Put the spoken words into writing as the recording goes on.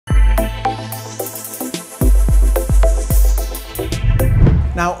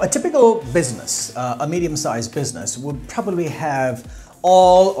Now, a typical business, a medium-sized business, would probably have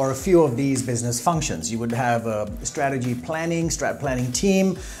all or a few of these business functions. You would have a strategy planning, strat planning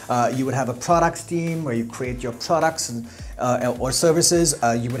team. You would have a products team where you create your products or services.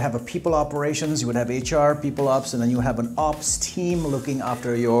 You would have a people operations. You would have HR, people ops, and then you have an ops team looking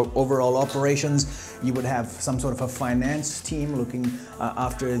after your overall operations. You would have some sort of a finance team looking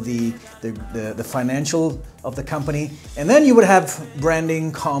after the financial of the company. And then you would have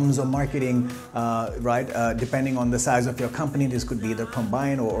branding, comms, or marketing, right? Depending on the size of your company, this could be either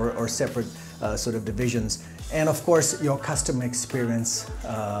combined or separate sort of divisions. And of course, your customer experience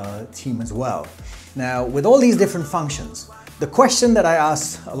team as well. Now, with all these different functions, the question that I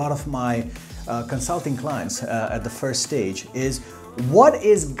ask a lot of my consulting clients at the first stage is, what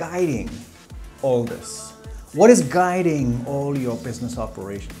is guiding all this? What is guiding all your business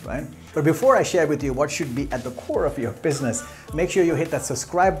operations, right? But before I share with you what should be at the core of your business, make sure you hit that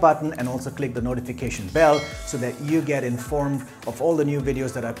subscribe button and also click the notification bell so that you get informed of all the new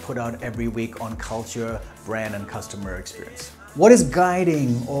videos that I put out every week on culture, brand, and customer experience. What is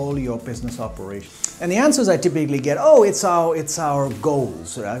guiding all your business operations? And the answers I typically get, oh, it's our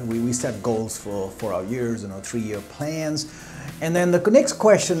goals, right? We set goals for our years and our 3-year plans. And then the next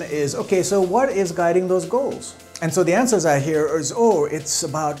question is, okay, so what is guiding those goals? And so the answers I hear is, oh, it's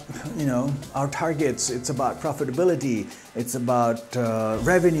about, our targets, it's about profitability, it's about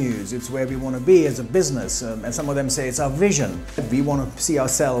revenues, it's where we want to be as a business. And some of them say it's our vision. We want to see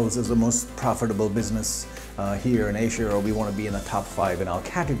ourselves as the most profitable business here in Asia, or we want to be in the top 5 in our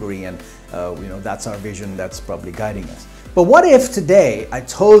category, and that's our vision, that's probably guiding us. But what if today I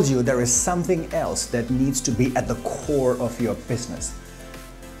told you there is something else that needs to be at the core of your business?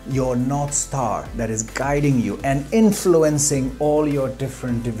 Your North Star that is guiding you and influencing all your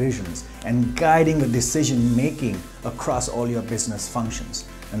different divisions and guiding the decision making across all your business functions.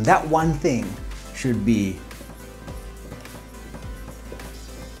 And that one thing should be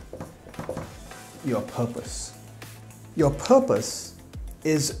your purpose. Your purpose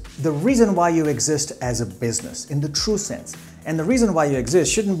is the reason why you exist as a business in the true sense. And the reason why you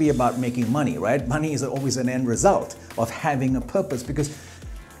exist shouldn't be about making money, right? Money is always an end result of having a purpose, because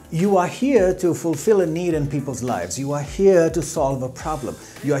you are here to fulfill a need in people's lives. You are here to solve a problem.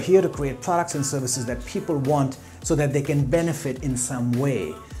 You are here to create products and services that people want so that they can benefit in some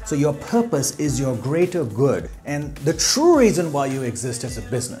way. So your purpose is your greater good and the true reason why you exist as a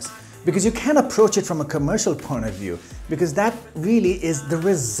business. Because you can't approach it from a commercial point of view, because that really is the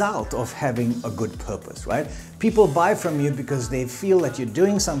result of having a good purpose, right? People buy from you because they feel that you're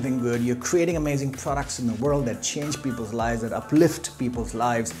doing something good, you're creating amazing products in the world that change people's lives, that uplift people's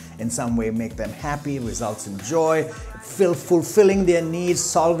lives in some way, make them happy, results in joy, fulfilling their needs,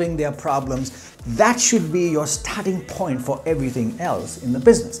 solving their problems. That should be your starting point for everything else in the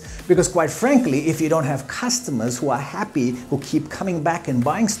business. Because quite frankly, if you don't have customers who are happy, who keep coming back and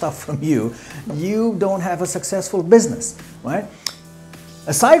buying stuff from you, you don't have a successful business, right?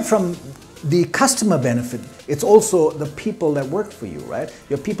 Aside from the customer benefit, it's also the people that work for you, right?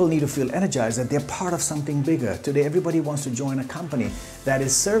 Your people need to feel energized that they're part of something bigger. Today, everybody wants to join a company that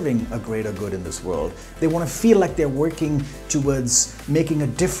is serving a greater good in this world. They want to feel like they're working towards making a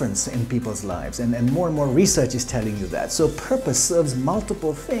difference in people's lives. And more research is telling you that. So purpose serves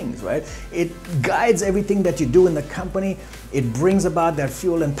multiple things, right? It guides everything that you do in the company. It brings about that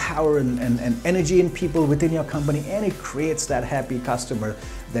fuel and power and energy in people within your company, and it creates that happy customer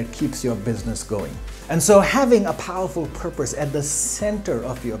that keeps your business going. And so having a powerful purpose at the center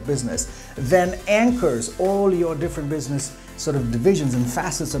of your business then anchors all your different business sort of divisions and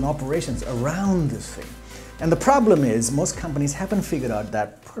facets and operations around this thing. And the problem is most companies haven't figured out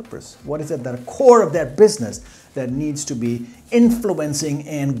that purpose. What is at the core of that business that needs to be influencing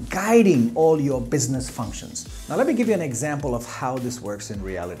and guiding all your business functions? Now let me give you an example of how this works in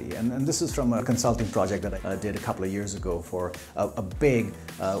reality. And this is from a consulting project that I did a couple of years ago for a big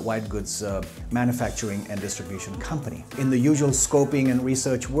white goods manufacturing and distribution company. In the usual scoping and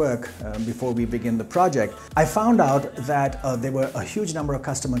research work before we begin the project, I found out that there were a huge number of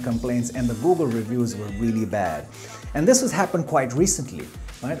customer complaints and the Google reviews were really bad. And this has happened quite recently,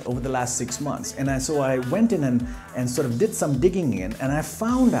 right, over the last 6 months. And so I went in and sort of did some digging in, and I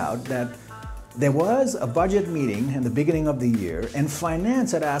found out that there was a budget meeting in the beginning of the year, and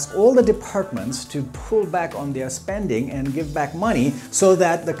finance had asked all the departments to pull back on their spending and give back money so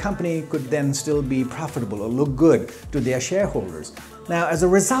that the company could then still be profitable or look good to their shareholders. Now, as a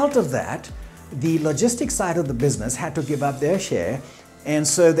result of that, the logistics side of the business had to give up their share, And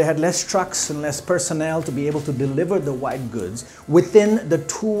so they had less trucks and less personnel to be able to deliver the white goods within the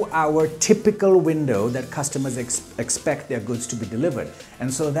 2-hour typical window that customers expect their goods to be delivered.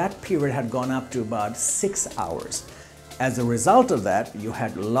 And so that period had gone up to about 6 hours. As a result of that, you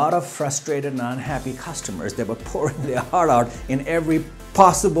had a lot of frustrated and unhappy customers that were pouring their heart out in every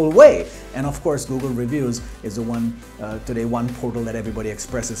possible way. And of course, Google Reviews is the one portal that everybody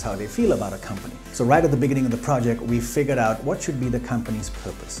expresses how they feel about a company. So right at the beginning of the project, we figured out what should be the company's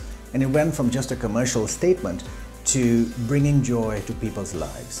purpose. And it went from just a commercial statement to bringing joy to people's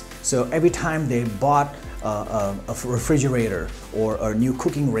lives. So every time they bought a refrigerator or a new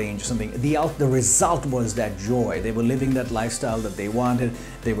cooking range or something, the result was that joy. They were living that lifestyle that they wanted.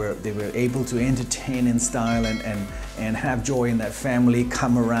 They were able to entertain in style and have joy in that family,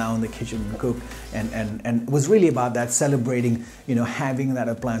 come around the kitchen and cook, and it was really about that, celebrating, having that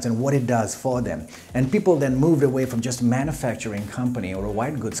appliance and what it does for them. And people then moved away from just a manufacturing company or a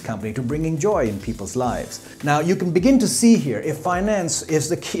white goods company to bringing joy in people's lives. Now you can begin to see here, if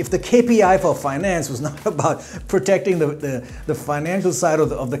the KPI for finance was not about protecting the financial side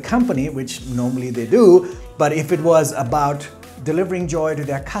of the company, which normally they do, but if it was about delivering joy to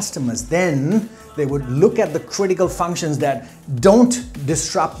their customers, then they would look at the critical functions that don't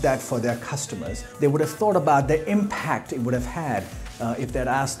disrupt that for their customers. They would have thought about the impact it would have had if they'd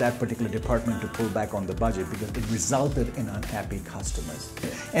asked that particular department to pull back on the budget, because it resulted in unhappy customers.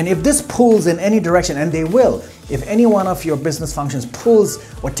 And if this pulls in any direction, and they will, if any one of your business functions pulls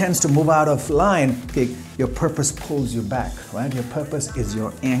or tends to move out of line, okay, your purpose pulls you back, right? Your purpose is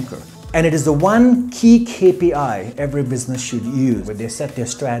your anchor. And it is the one key KPI every business should use when they set their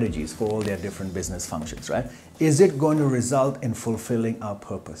strategies for all their different business functions, right? Is it going to result in fulfilling our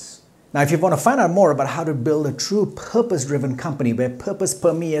purpose? Now, if you want to find out more about how to build a true purpose-driven company where purpose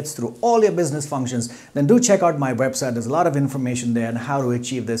permeates through all your business functions, then do check out my website. There's a lot of information there on how to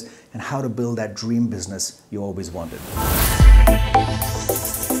achieve this and how to build that dream business you always wanted.